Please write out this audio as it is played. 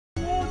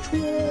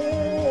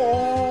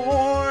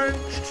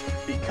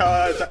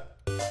'cause...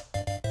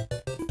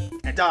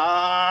 And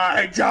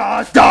I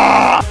just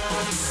die!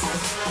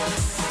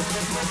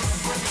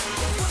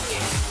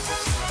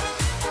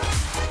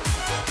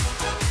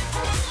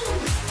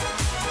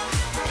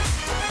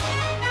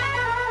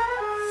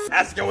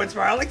 How's it going,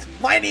 Smilix?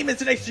 My name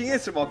is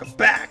TheNextGenius and welcome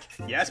back,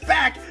 yes,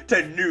 back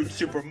to New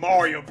Super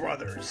Mario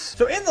Brothers.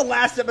 So in the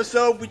last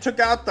episode, we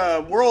took out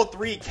the World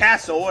 3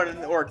 Castle,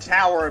 or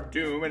Tower of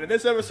Doom, and in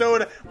this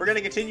episode, we're going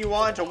to continue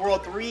on to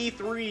World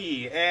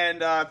 3-3,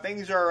 and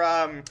things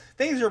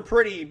are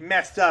pretty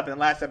messed up in the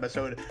last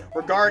episode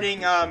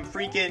regarding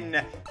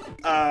freaking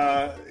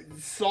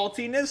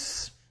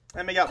saltiness,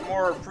 and we got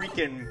more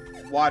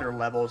freaking water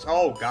levels.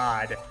 Oh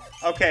god.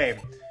 Okay.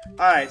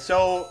 Alright,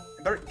 so...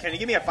 Can you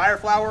give me a fire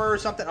flower or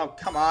something? Oh,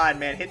 come on,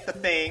 man. Hit the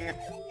thing.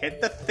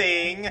 Hit the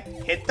thing.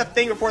 Hit the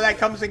thing before that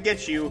comes and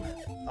gets you.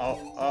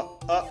 Oh,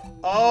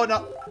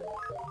 no.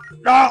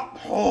 No!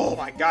 Oh,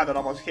 my God, that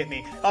almost hit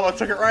me. Almost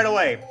took it right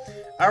away.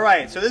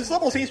 Alright, so this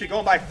level seems to be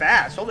going by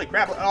fast. Holy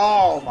crap.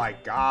 Oh, my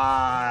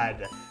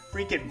God.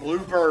 Freaking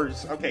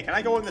bloopers. Okay, can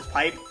I go in this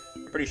pipe?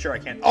 I'm pretty sure I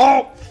can.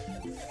 Oh!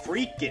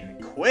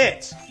 Freaking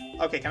quit.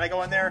 Okay, can I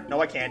go in there?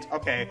 No, I can't.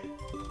 Okay.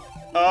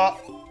 Oh!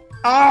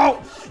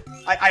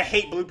 I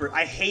hate bloopers.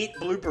 I hate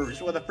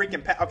bloopers with a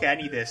freaking okay, I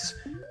need this.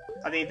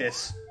 I need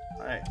this.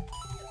 Alright.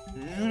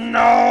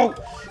 No!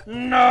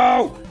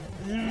 No!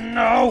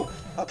 No!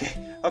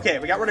 Okay. Okay,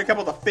 we got rid of a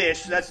couple of the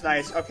fish. That's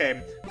nice.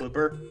 Okay.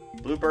 Blooper.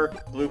 Blooper.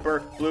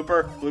 Blooper.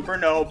 Blooper. Blooper.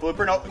 No.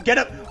 Blooper. No. Get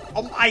up!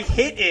 Oh, I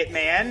hit it,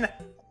 man!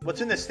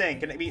 What's in this thing?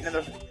 Can it be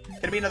another...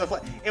 Can it be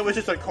another... It was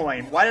just a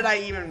coin. Why did I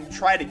even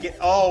try to get...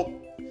 Oh!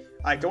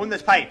 Alright, go in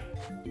this pipe.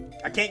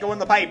 I can't go in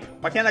the pipe.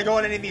 Why can't I go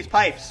in any of these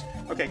pipes?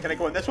 Okay, can I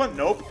go in this one?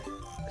 Nope.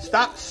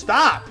 Stop.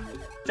 Stop!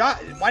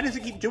 Why does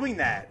it keep doing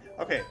that?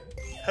 Okay.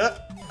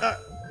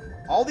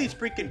 All these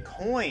freaking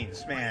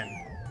coins, man.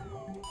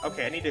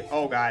 Okay, I need to...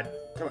 Oh, God.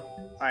 Come on.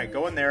 Alright,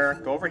 go in there.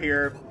 Go over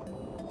here.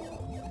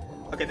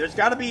 Okay, there's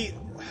gotta be...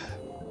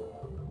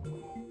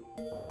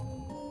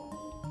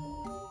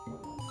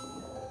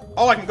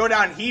 Oh, I can go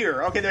down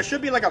here. Okay, there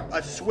should be like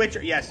a switch.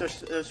 Yes,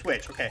 there's a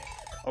switch. Okay.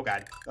 Oh,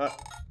 God.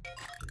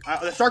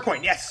 The star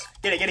coin. Yes.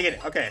 Get it, get it, get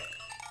it. Okay.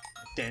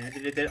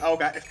 Oh,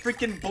 God.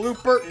 Freaking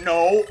blooper.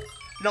 No.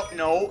 No,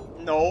 no,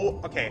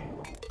 no. Okay.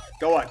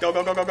 Go on. Go,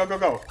 go, go, go, go, go,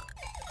 go.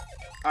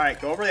 Alright,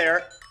 go over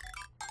there.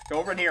 Go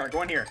over in here.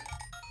 Go in here.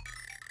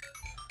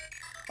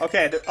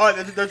 Okay.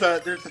 There's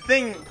a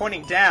thing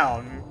pointing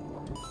down.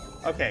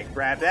 Okay,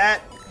 grab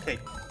that. Okay.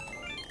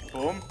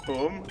 Boom,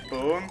 boom,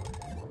 boom.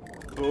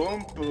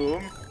 Boom,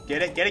 boom.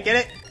 Get it, get it, get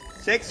it.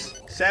 6,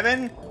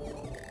 7.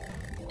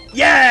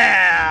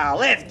 Yeah!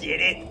 Let's get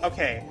it.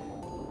 Okay.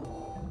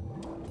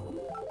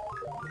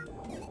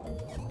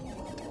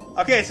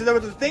 Okay, so there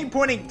was a thing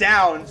pointing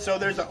down, so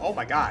there's a... Oh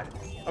my god.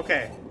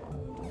 Okay.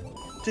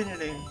 There's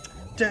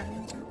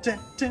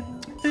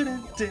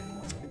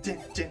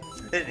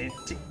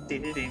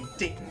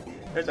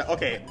a...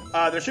 Okay.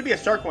 There should be a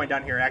star coin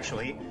down here,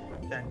 actually.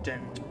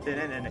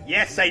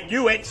 Yes, I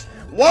knew it!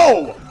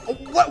 Whoa!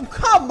 What?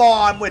 Come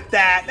on with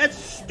that! That's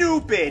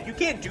stupid! You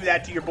can't do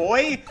that to your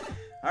boy!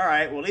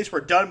 Alright, well at least we're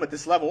done with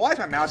this level. Why is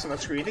my mouse on the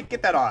screen?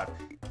 Get that off.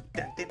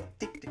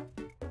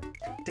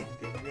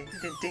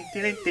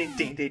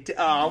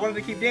 Oh, I wanted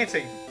to keep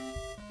dancing.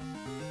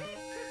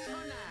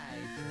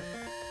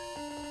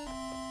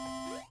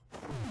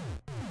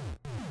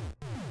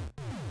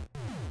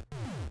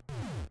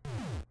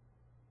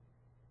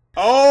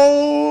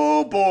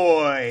 Oh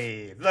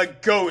boy! The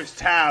ghost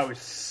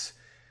house.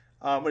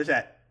 What is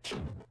that?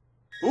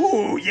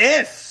 Ooh,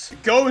 yes!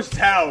 Ghost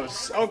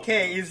house.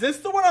 Okay, is this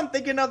the one I'm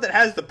thinking of that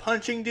has the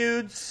punching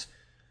dudes?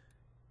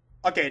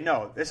 Okay,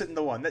 no, this isn't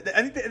the one.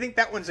 I think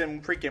that one's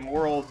in freaking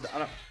World...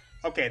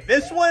 Okay,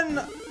 this one...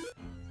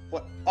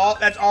 What?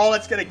 That's all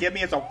it's gonna give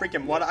me is a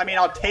freaking one. I mean,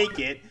 I'll take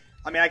it.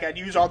 I mean, I can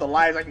use all the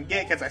lives I can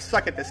get because I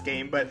suck at this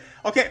game. But,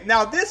 okay,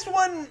 now this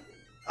one...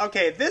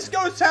 Okay, this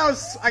ghost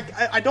house,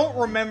 I don't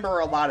remember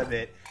a lot of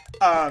it.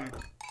 Okay,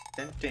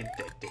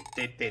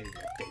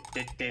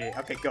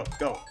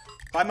 go.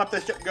 Climb up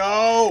this...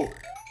 Go!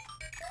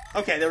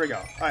 Okay, there we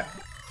go. Alright.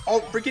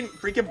 Oh,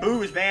 freaking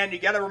booze, man. You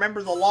gotta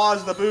remember the laws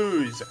of the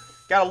booze.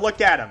 Gotta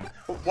look at them.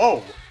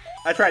 Whoa.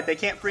 That's right, they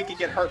can't freaking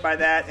get hurt by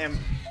that, and...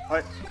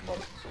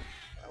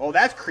 Oh,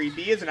 that's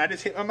creepy, isn't it? I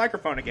just hit my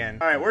microphone again.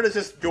 Alright, where does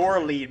this door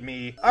lead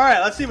me?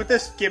 Alright, let's see what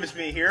this gives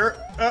me here.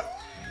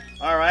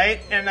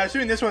 Alright, and I'm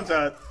assuming this one's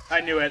a...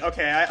 I knew it.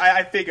 Okay,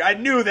 I figured. I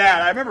knew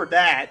that. I remember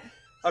that.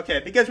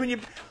 Okay, because when you...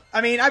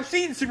 I mean, I've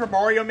seen Super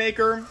Mario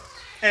Maker,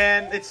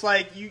 and it's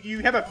like, you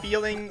have a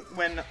feeling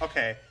when...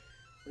 Okay.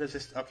 What is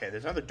this? Okay,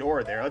 there's another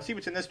door there. Let's see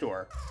what's in this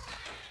door.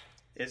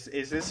 Is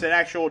this an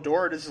actual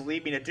door, or does this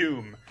lead me to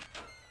doom?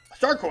 A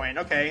star coin,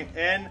 okay.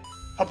 And...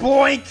 A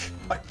boink!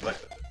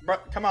 Bro,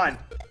 come on.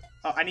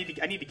 Oh, I need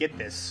to get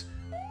this.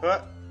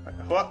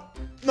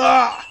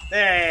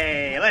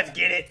 Hey, let's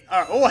get it.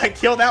 Oh, I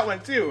killed that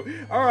one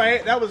too.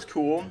 Alright, that was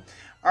cool.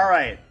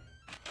 Alright.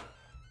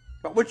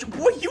 But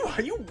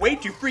you way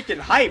too freaking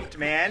hyped,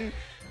 man.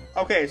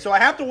 Okay, so I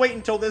have to wait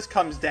until this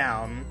comes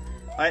down.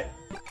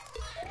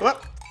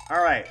 Whoop.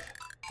 All right.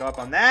 Go up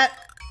on that.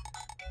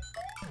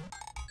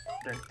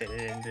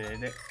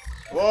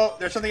 Whoa,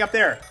 there's something up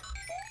there.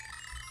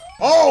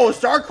 Oh,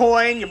 star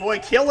coin. Your boy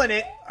killing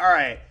it. All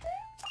right.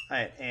 All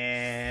right,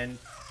 and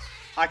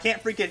I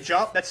can't freaking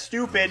jump. That's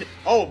stupid.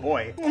 Oh,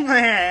 boy.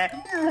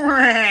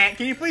 Can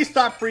you please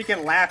stop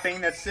freaking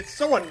laughing? It's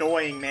so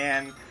annoying,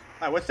 man. All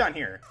right, what's down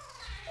here?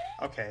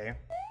 Okay.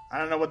 I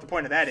don't know what the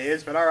point of that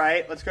is, but all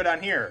right. Let's go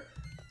down here.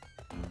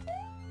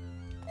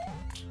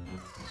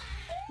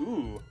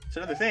 Ooh, it's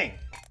another thing.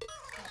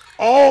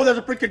 Oh, there's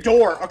a freaking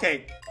door.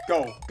 Okay,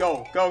 go,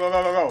 go, go, go,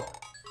 go, go, go.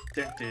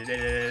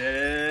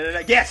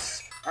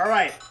 Yes! All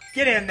right,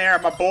 get in there,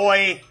 my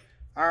boy.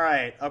 All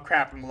right. Oh,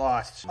 crap, I'm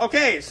lost.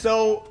 Okay,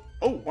 so...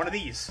 Oh, one of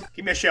these.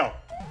 Give me a shell.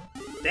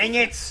 Dang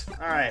it.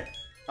 All right.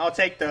 I'll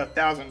take the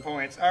 1,000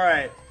 points. All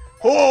right.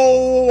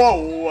 Whoa,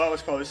 whoa, that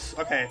was close.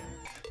 Okay.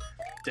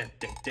 There's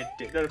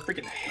a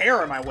freaking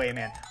hair in my way,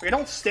 man. Okay,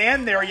 don't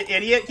stand there, you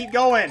idiot. Keep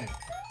going.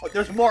 Oh,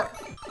 there's more.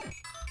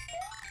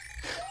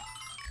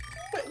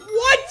 Wait,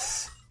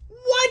 what?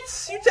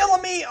 What? You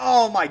telling me?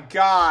 Oh, my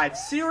God.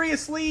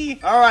 Seriously?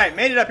 All right,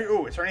 made it up here.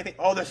 Ooh, is there anything?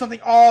 Oh, there's something.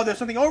 Oh, there's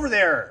something over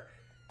there.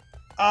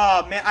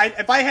 Oh, man,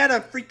 if I had a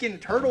freaking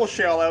turtle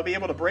shell, I would be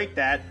able to break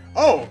that.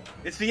 Oh,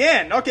 it's the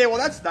end. Okay, well,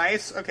 that's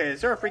nice. Okay,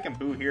 is there a freaking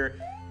boo here?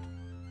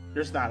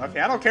 There's not. Okay,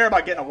 I don't care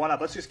about getting a 1-up.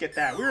 Let's just get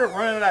that. We were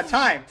running out of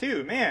time,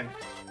 too, man.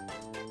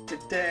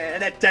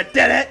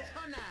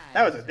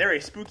 That was a very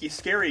spooky,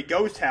 scary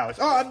ghost house.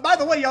 Oh, by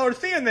the way, y'all are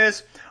seeing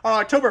this on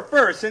October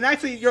 1st. And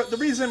actually, the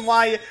reason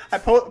why I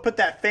put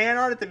that fan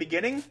art at the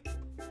beginning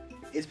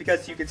is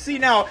because you can see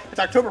now it's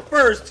October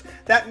 1st.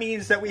 That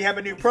means that we have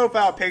a new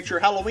profile picture,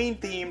 Halloween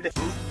themed.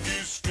 Spooky,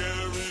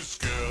 scary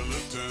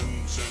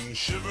skeletons and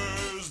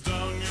shivers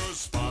down your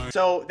spine.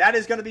 So that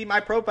is going to be my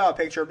profile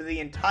picture for the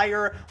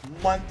entire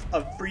month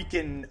of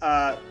freaking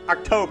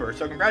October.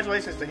 So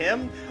congratulations to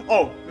him.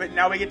 Oh, but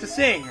now we get to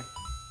sing.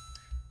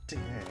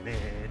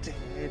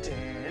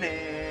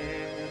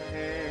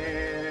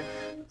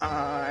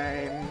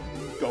 I'm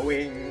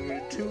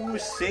going to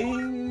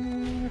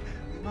sing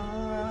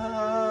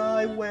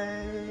my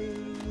way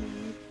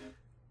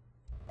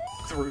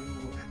through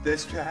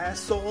this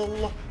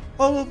castle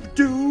of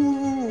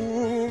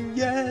doom.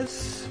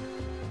 Yes,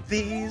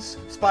 these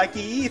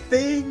spiky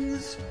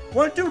things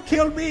want to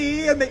kill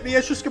me and make me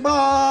a shish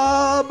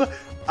kebab.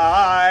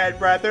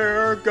 I'd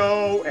rather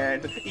go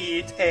and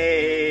eat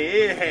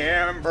a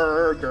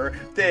hamburger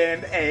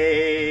than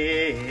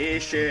a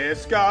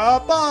shish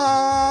kebab.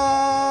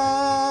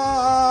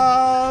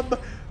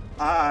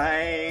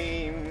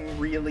 I'm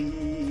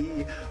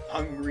really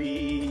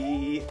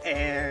hungry,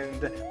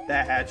 and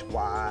that's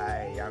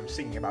why I'm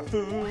singing about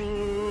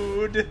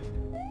food.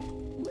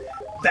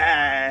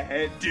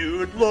 That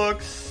dude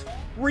looks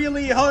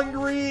really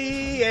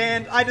hungry,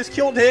 and I just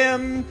killed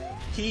him.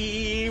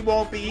 He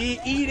won't be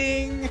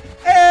eating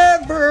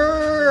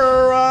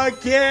ever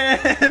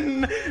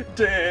again.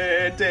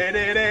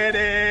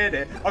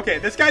 Okay,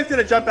 this guy's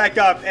gonna jump back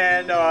up,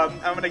 and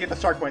I'm gonna get the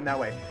star coin that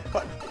way,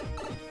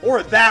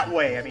 or that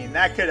way. I mean,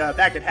 that could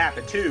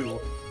happen too.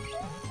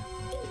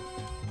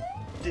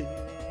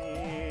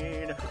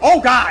 Oh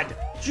God,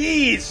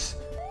 jeez.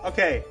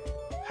 Okay,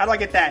 how do I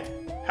get that?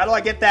 How do I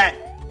get that?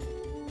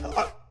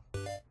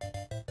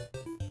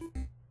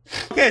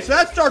 Okay, so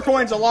that star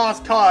coin's a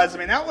lost cause. I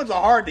mean, that one's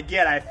hard to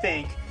get, I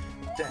think.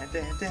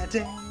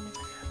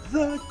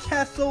 The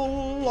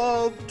Castle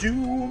of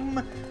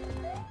Doom.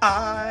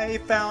 I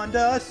found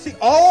a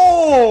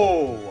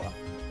Oh!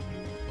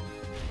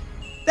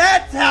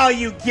 That's how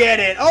you get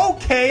it.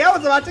 Okay, I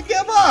was about to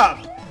give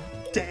up.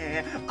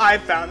 I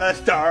found the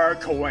star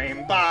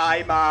coin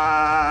by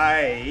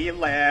my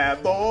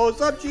levels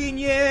of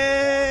genius.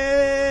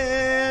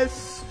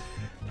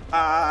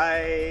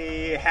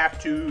 I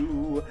have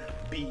to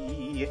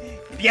be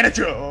Indiana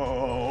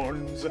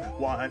Jones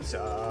once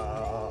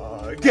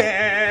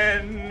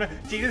again.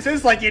 Jesus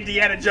is like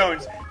Indiana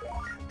Jones.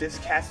 This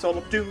Castle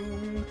of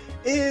Doom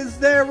is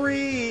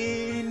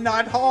very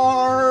not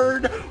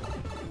hard.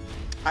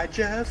 I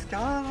just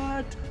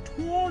got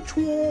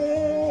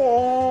torched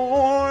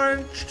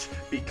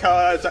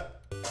because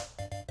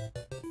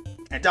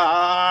and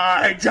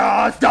I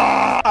just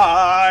died.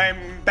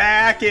 I'm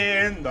back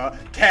in the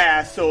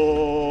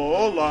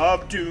Castle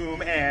of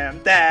Doom,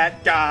 and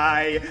that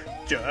guy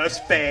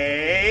just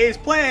face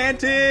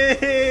planted.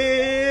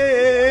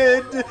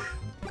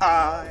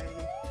 I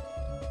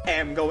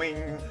am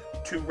going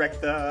to wreck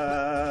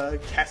the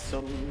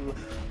Castle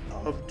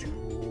of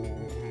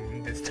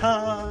Doom this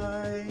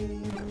time.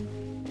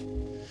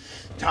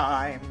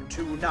 Time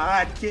to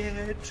not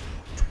get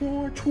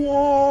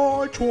torched.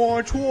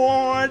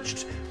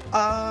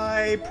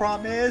 I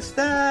promise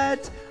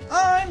that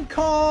I'm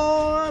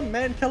calm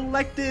and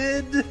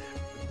collected.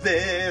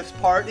 This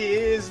part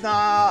is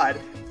not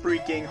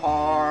freaking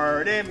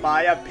hard, in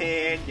my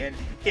opinion,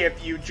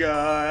 if you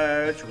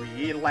just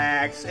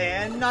relax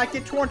and not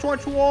get torched.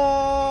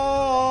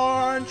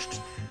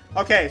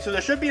 Okay, so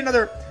there should be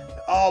another...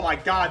 Oh my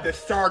God, the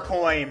star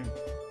coin.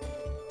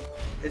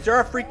 Is there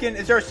a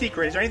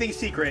secret? Is there anything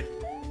secret?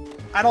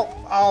 I don't...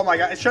 Oh my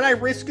god. Should I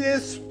risk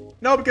this?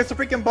 No, because the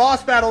freaking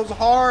boss battle is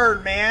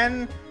hard,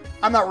 man.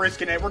 I'm not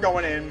risking it. We're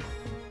going in.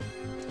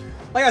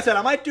 Like I said,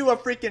 I might do a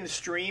freaking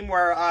stream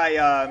where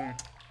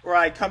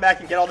I come back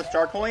and get all the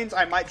star coins.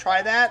 I might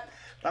try that.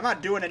 But I'm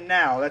not doing it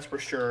now, that's for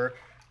sure.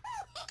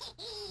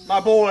 My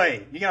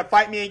boy, you gonna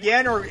fight me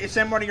again, or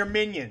send one of your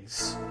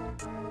minions?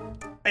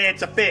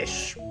 It's a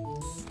fish.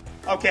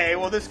 Okay,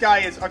 well this guy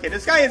is... Okay,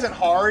 this guy isn't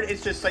hard.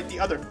 It's just like the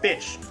other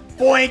fish.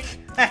 Boink!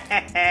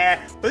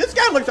 But this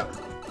guy looks...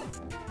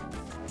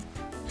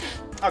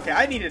 Okay,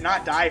 I need to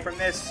not die from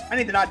this. I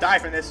need to not die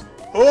from this.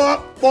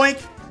 Oh, boink!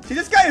 See,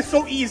 this guy is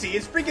so easy.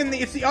 It's freaking...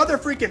 It's the other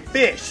freaking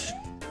fish.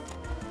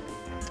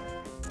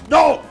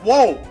 No!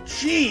 Whoa!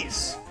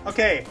 Jeez!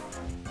 Okay.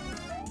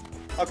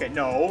 Okay,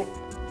 no.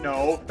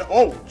 No.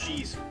 Oh,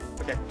 jeez.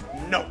 Okay,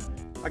 no.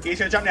 Okay, he's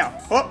gonna jump now.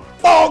 Oh,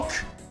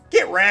 bonk!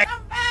 Get wrecked!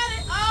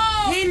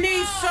 He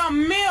needs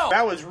some milk!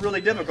 That was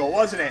really difficult,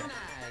 wasn't it?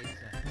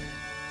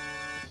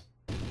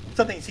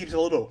 Something seems a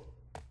little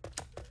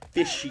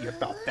fishy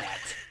about that.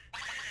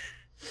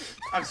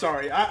 I'm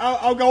sorry.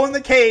 I'll go in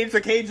the cage.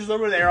 The cage is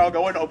over there. I'll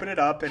go and open it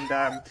up and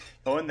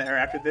go in there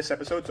after this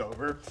episode's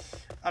over.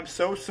 I'm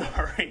so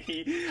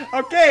sorry.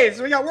 Okay,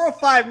 so we got World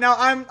 5. Now,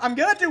 I'm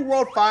gonna do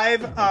World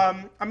 5.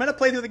 I'm gonna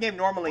play through the game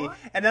normally.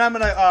 And then I'm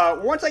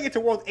gonna, once I get to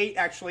World 8,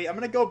 actually, I'm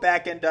gonna go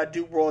back and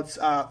do Worlds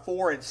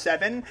 4 and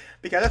 7.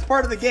 Because that's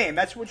part of the game.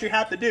 That's what you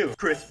have to do.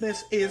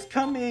 Christmas is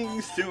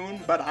coming soon,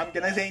 but I'm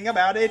gonna sing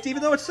about it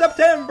even though it's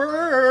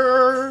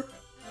September.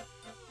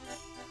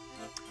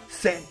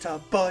 Santa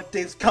Bud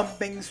is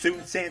coming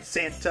soon.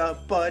 Santa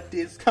Bud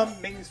is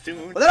coming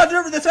soon. Well, that'll do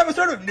it for this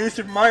episode of New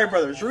Super Mario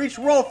Brothers. We reached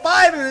World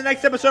 5, and in the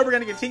next episode, we're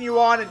going to continue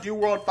on and do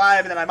World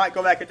 5, and then I might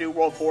go back and do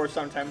World 4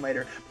 sometime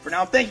later. For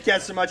now, thank you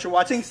guys so much for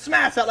watching.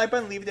 Smash that like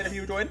button, leave it in if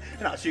you enjoyed,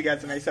 and I'll see you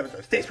guys in the next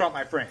episode. Stay strong,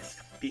 my friends.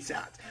 Peace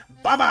out.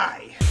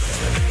 Bye-bye.